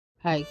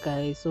Hi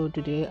guys, so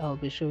today I'll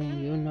be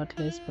showing you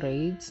knotless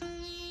braids,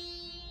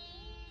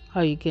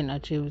 how you can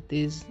achieve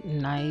these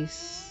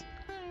nice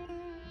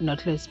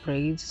knotless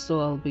braids.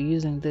 So I'll be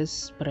using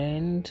this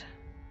brand,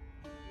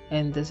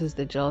 and this is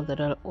the gel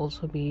that I'll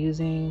also be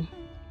using,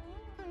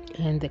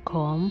 and the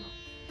comb.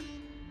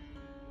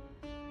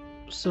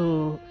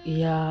 So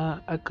yeah,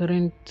 I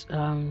couldn't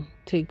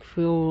take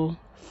full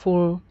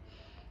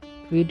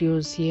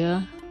videos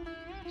here,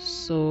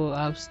 so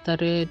I've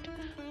started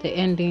the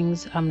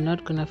endings. I'm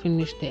not gonna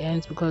finish the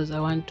ends because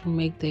I want to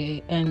make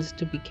the ends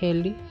to be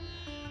curly.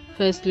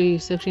 Firstly, you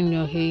section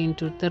your hair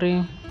into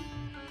three.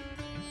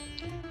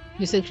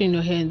 You section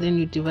your hair and then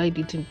you divide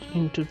it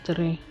into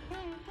three,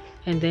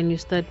 and then you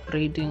start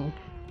braiding.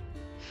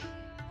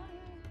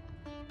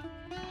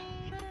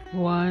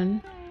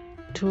 1,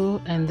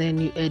 2, and then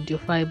you add your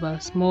fiber,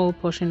 small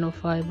portion of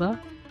fiber.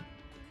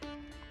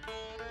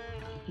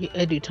 You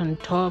add it on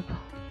top,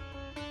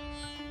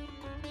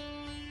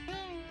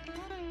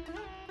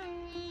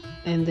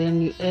 and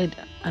then you add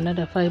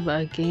another fiber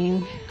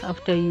again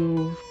after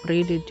you've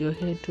braided your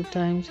hair 2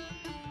 times.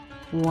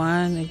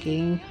 1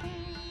 again,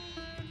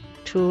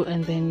 2,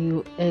 and then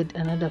you add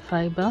another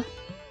fiber.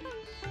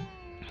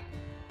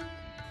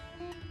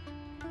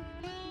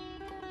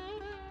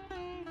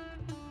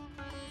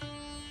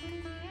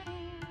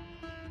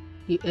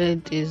 You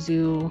add as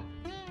you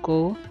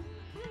go.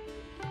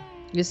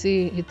 You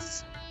see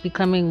it's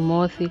becoming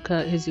more thicker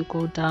as you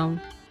go down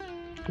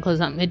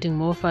because I'm adding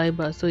more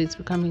fiber, so it's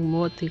becoming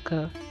more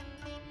thicker.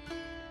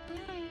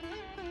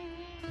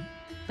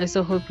 I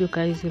so hope you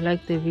guys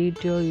like the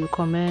video, you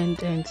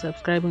comment and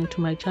subscribing to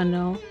my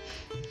channel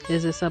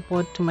as a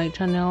support to my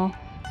channel.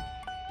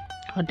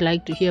 I'd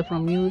like to hear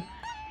from you.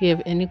 If you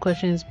have any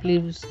questions,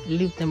 please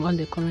leave them on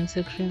the comment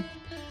section.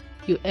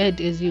 You add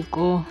as you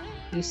go,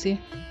 you see,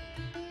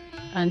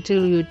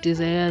 until your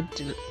desired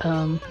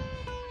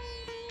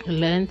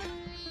length.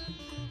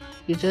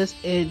 You just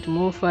add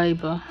more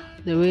fiber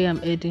the way I'm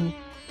adding.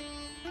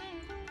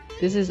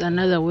 This is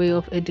another way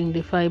of adding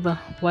the fiber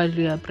while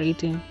you are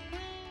braiding.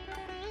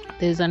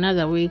 There's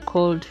another way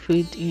called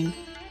feed in,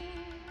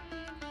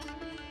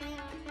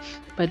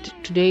 but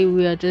today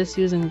we are just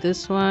using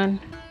this one,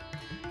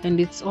 and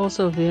it's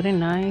also very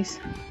nice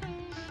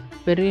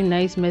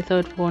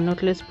method for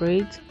knotless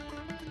braids.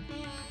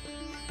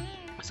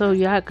 So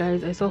yeah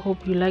guys, I so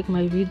hope you like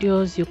my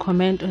videos, you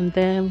comment on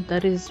them.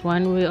 That is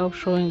one way of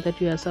showing that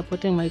you are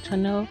supporting my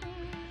channel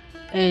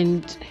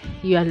and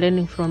you are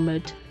learning from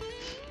it.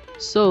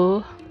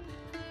 So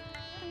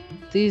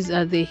these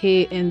are the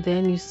hair, and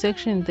then you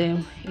section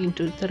them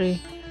into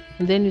 3,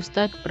 and then you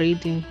start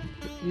braiding,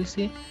 you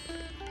see.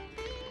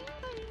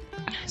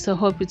 So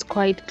hope it's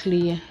quite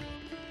clear.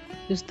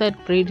 You start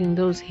braiding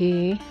those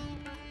hair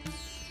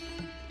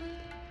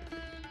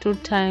 2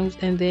 times,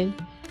 and then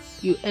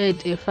you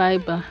add a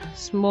fiber,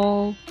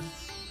 small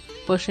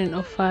portion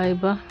of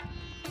fiber,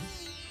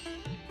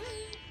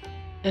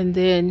 and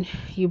then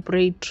you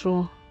braid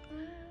through,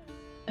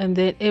 and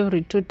then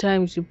every 2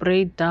 times you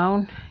braid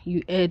down,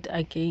 you add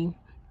again.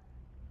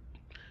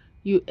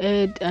 You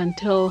add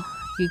until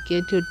you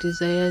get your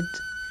desired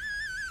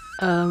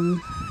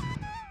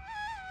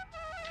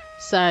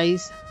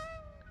size.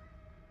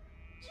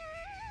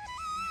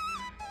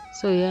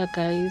 So yeah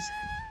guys,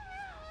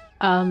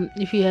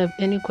 if you have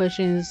any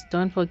questions,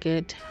 don't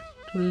forget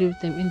to leave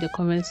them in the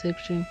comment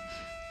section.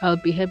 I'll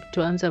be happy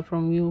to answer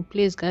from you.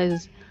 Please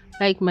guys,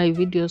 like my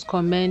videos,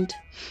 comment.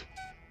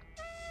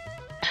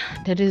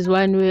 That is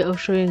one way of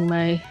showing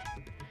my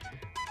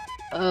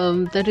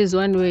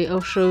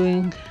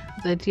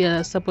that you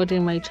are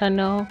supporting my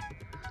channel.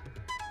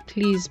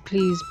 Please.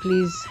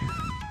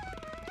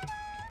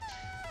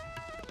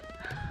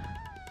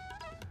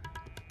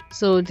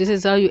 So this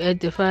is how you add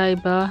the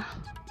fiber.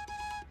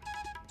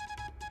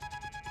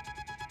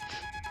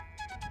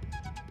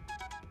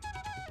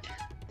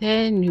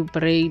 Then you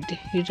braid.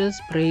 You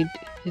just braid.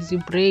 As you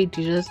braid,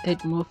 you just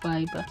add more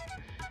fiber.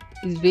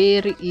 It's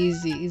very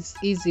easy. It's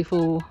easy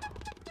for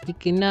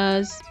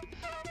beginners.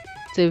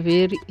 It's a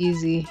very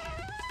easy,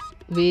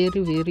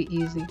 very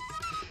easy,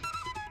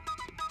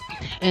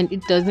 and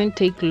it doesn't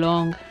take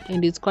long,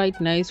 and it's quite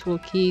nice for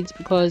kids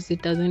because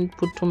it doesn't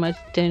put too much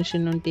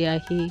tension on their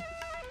hair.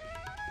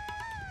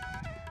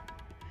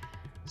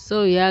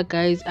 So yeah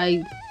guys,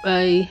 I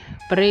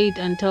braid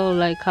until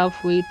like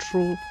halfway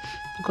through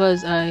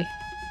because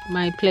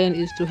my plan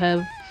is to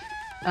have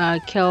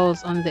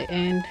curls on the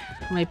end.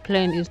 My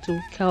plan is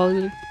to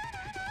curl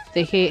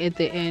the hair at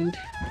the end.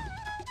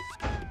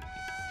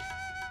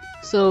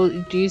 So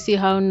do you see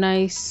how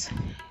nice,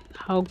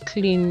 how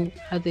clean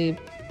are the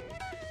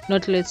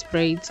knotless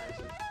braids?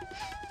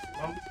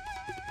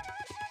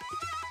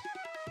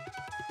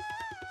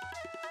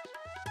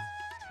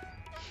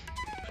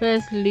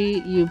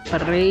 Firstly, you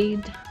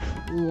braid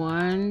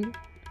 1,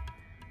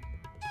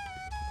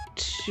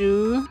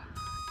 2,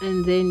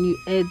 and then you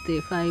add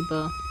the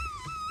fiber.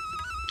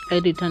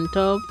 Add it on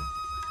top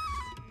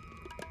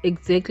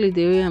exactly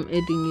the way I'm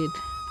adding it,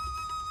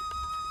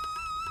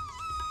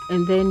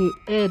 and then you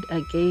add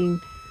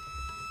again.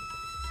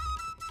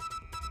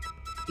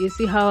 You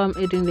see how I'm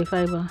adding the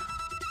fiber?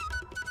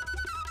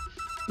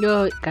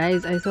 Yo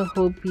guys, I so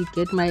hope you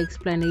get my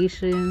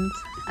explanations.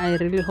 I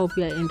really hope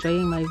you are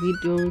enjoying my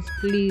videos.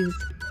 Please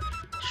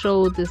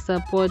show the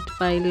support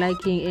by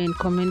liking and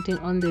commenting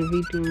on the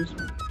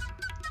videos.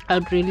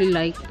 I'd really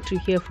like to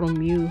hear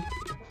from you.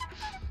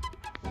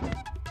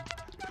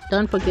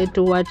 Don't forget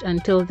to watch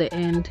until the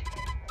end.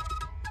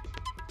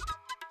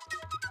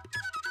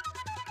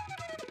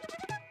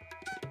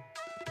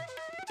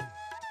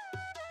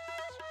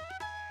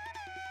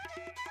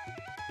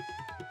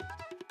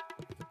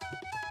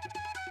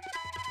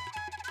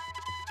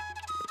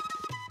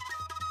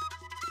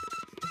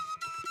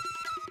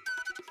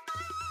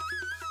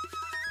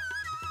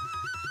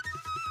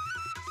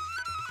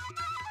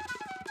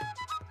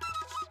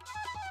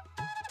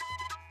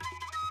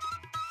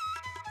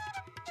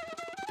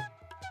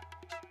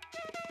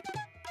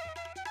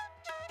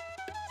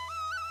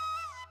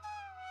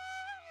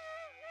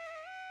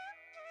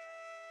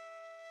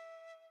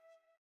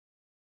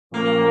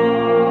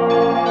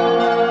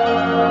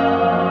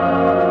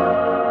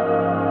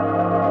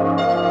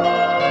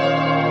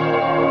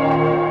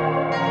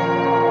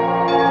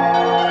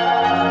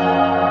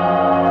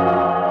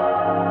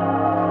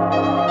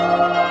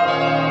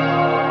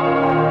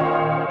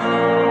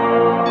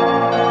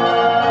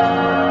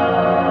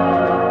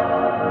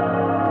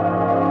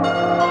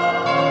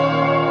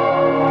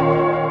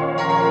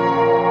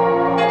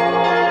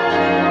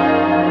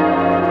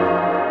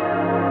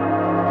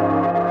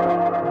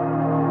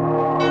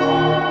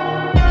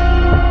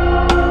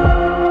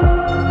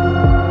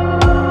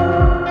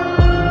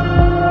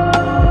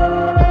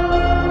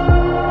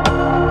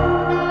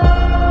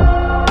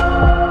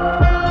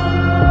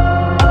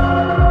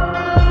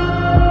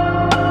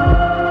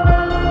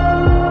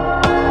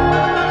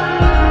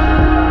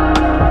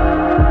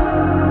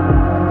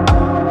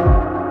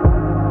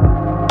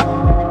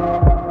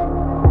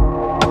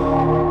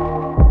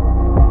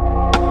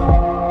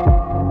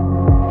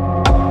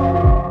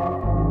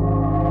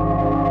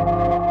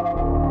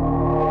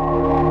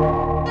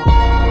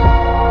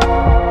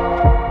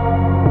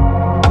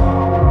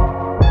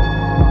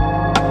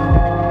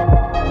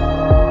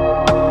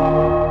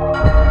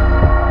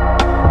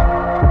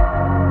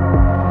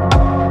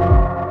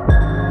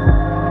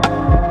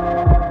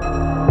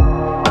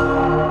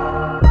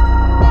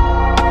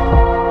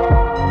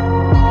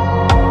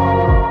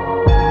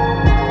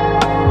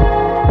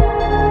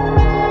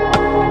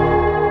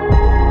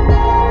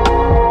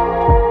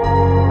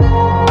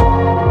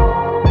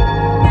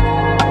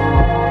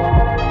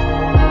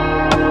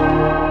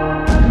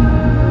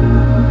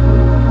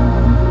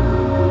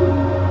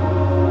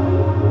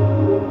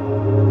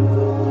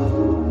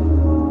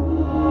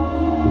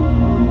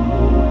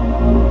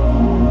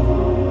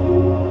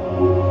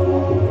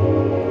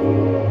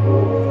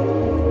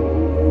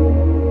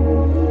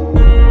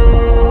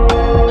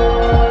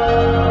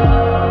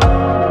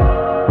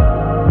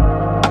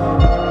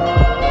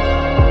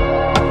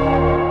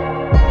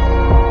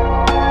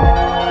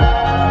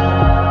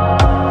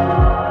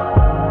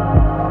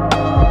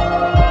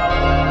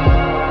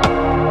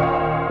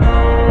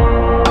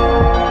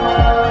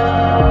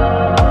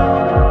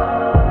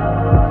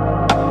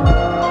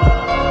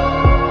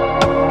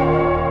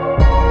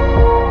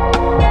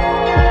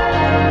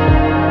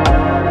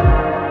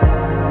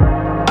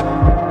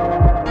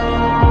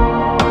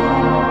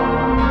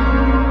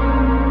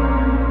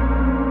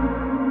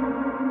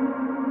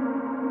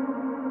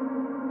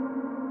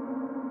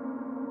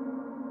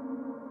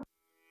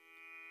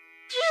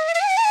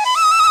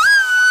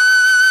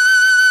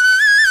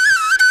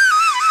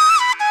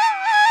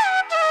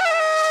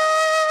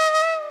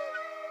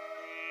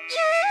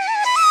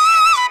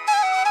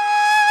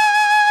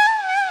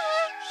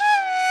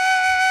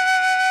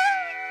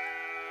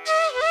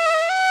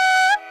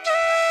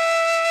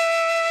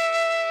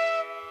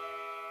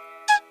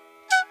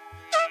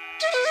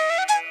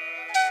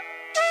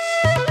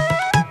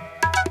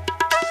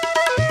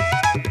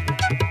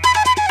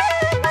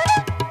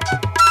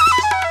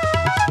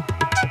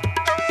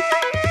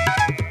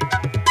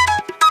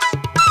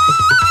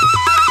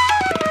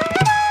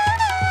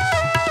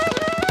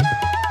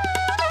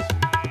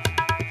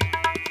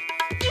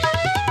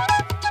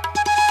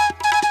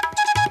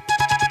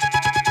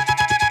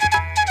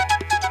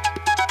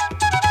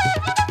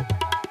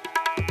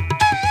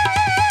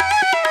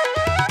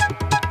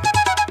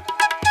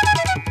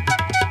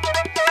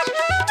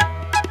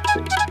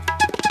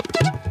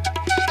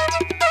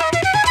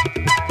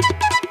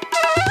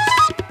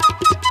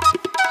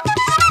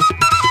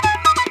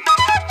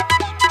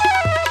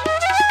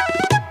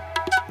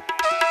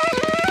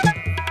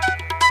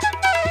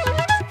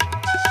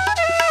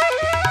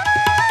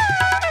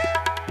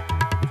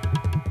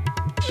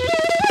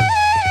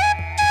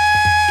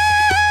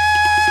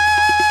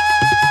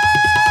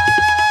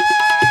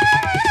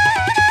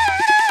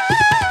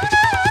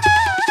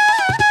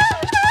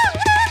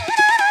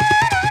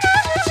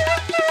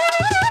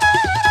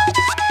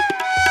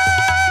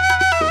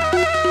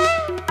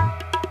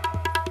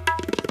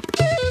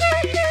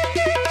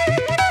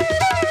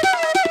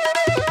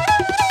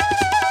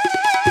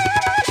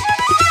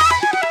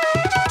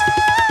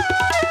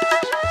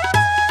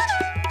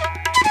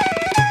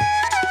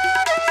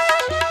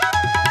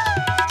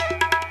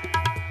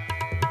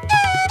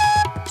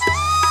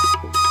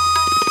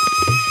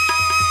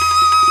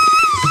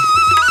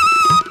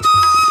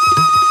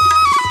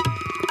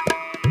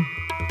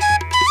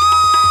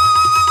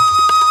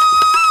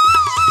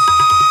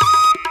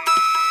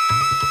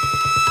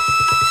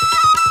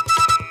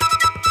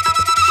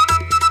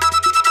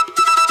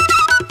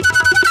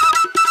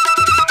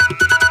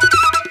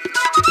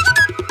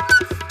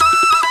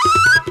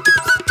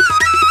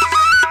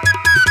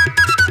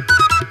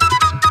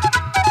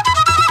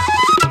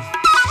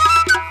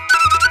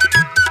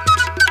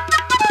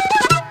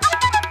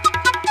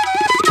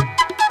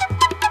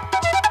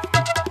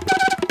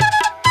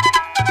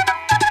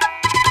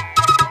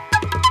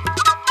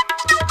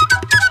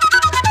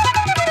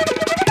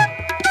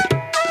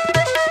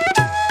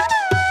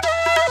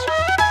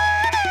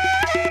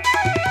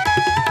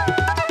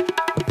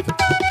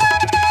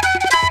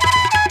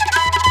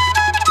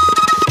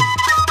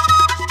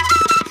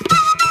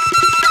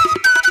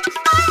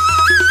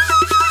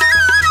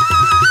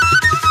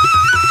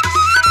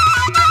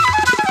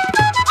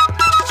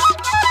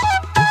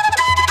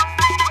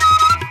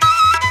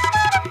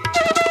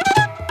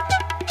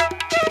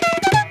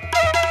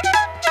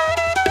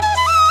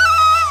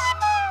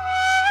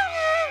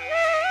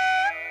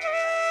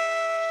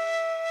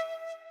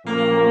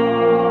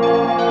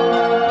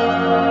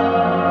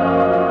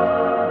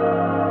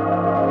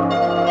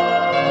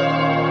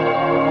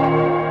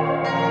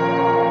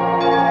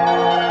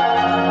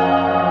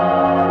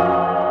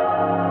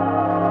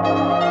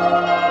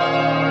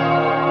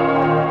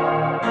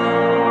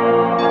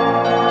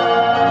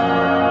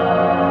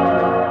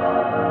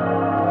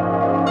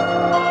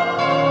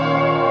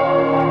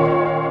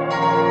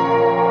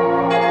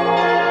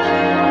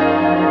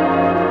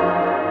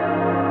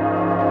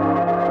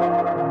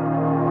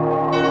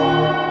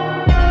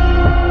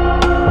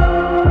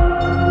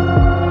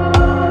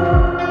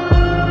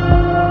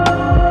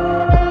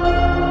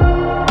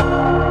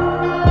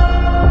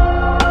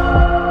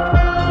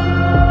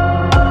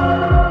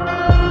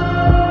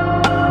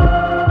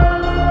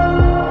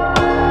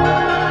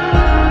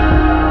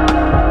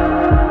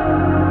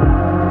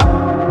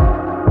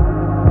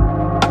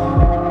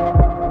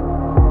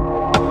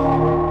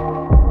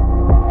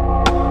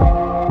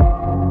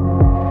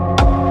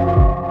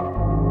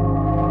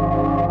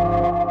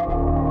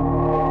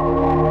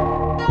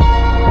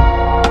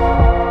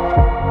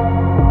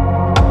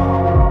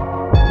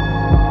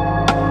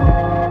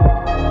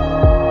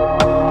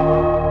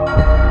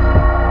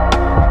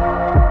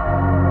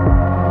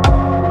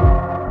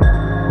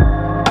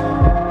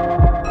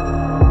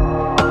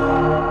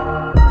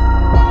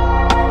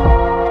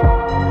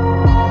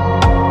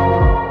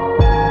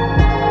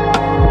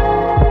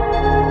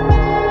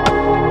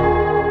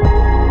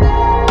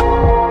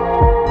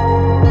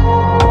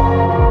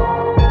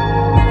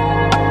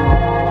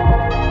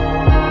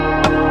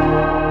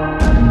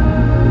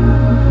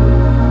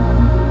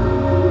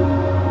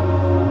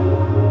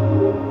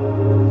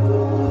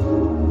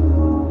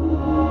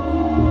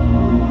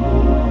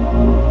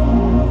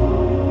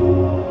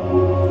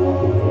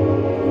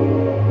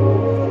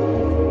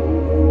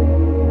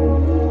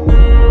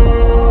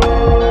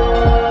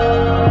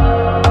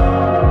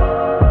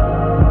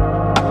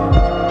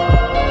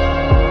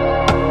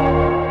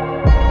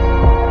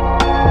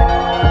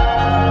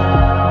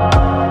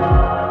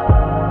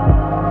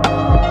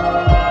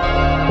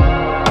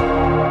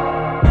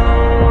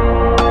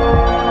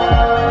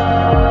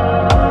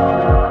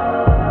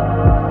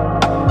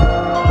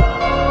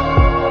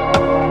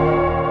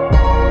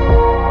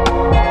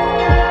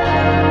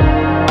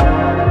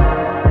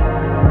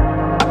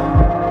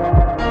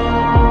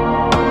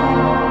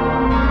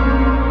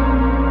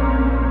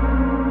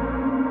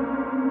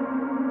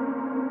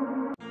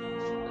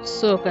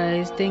 So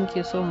guys, thank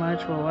you so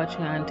much for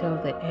watching until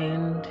the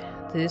end.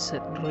 This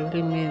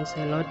really means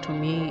a lot to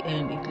me,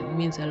 and it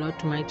means a lot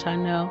to my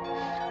channel.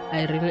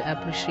 I really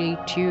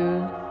appreciate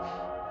you.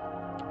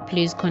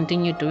 Please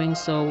continue doing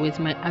so with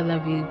my other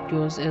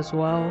videos as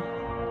well.